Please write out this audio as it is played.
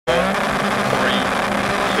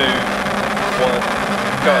1,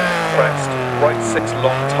 go, crest, right 6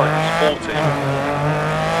 long, tightens 40.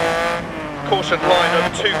 Caution, line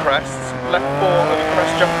over 2 crests, left 4 over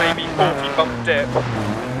crest jump maybe 40, bump dip.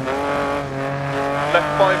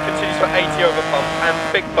 Left 5 continues for 80 over bump and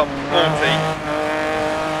big bump 40.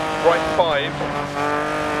 Right 5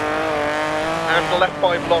 and left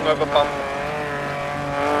 5 long over bump.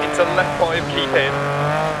 Into left 5, keep in.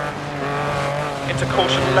 Into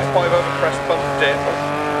caution, left 5 over crest, bump dip.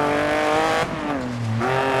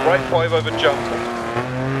 Right 5 over jump.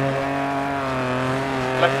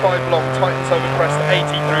 Left 5 long, tightens over crest, 80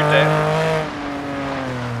 through dip.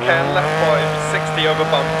 Care left 5, 60 over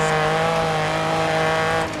bumps.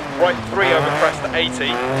 Right 3 over crest,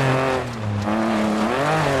 80.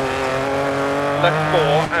 Left 4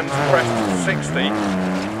 and crest, 60.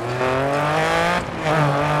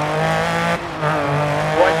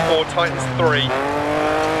 Right 4 tightens 3.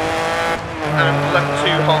 And left 2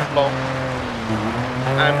 half long.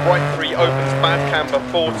 And right 3 opens bad camber,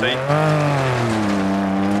 40.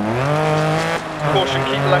 Caution,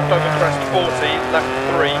 keep left over crest 40, left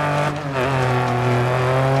 3.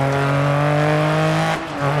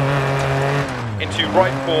 Into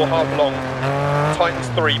right 4 half long, tightens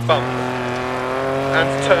 3, bump. And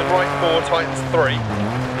turn right 4, tightens 3.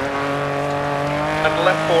 And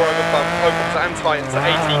left 4 over bump, opens and tightens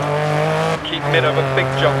 80. Keep mid over big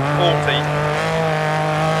jump 40.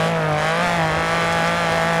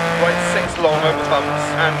 Right 6 long over bumps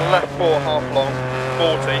and left 4 half long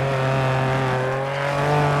 40.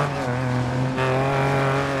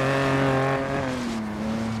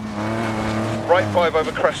 Right 5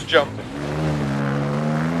 over crest jump.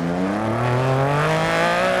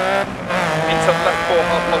 Into left 4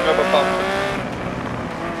 half long over bump.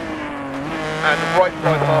 And right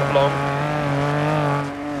 5 half long.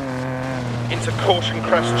 Into caution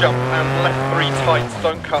crest jump and left 3 tight,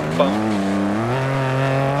 don't cut bump.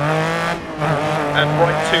 And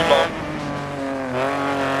right 2 long.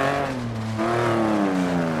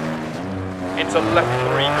 Into left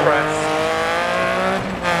 3 crest.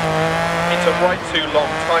 Into right 2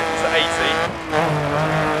 long, tightens 80.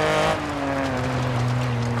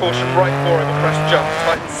 Caution, right 4 over crest jump,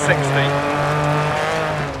 tightens 60.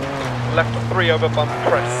 Left 3 over bump,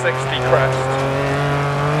 crest, 60 crest.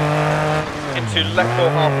 Into left 4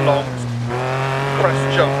 half long, crest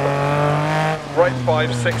jump. Right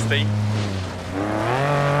 5, 60.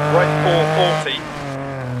 Right 4, 40.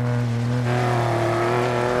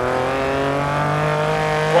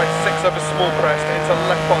 Right 6 over small crest into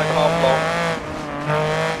left 5 half long.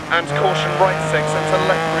 And caution, right 6 into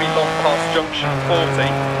left 3 long past junction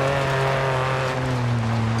 40.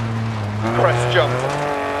 Crest jump.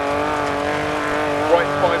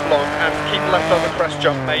 Right 5 long and keep left over crest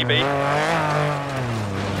jump maybe.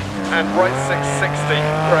 And right 6, 60,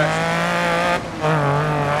 crest.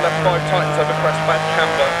 Left 5 tightens over crest, bad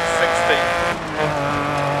camber, 60.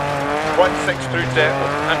 Right 6 through dip,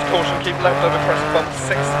 and caution, keep left over crest bump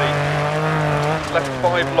 60. Left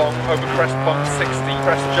 5 long over crest bump 60,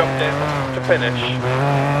 crest jump dip to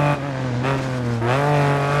finish.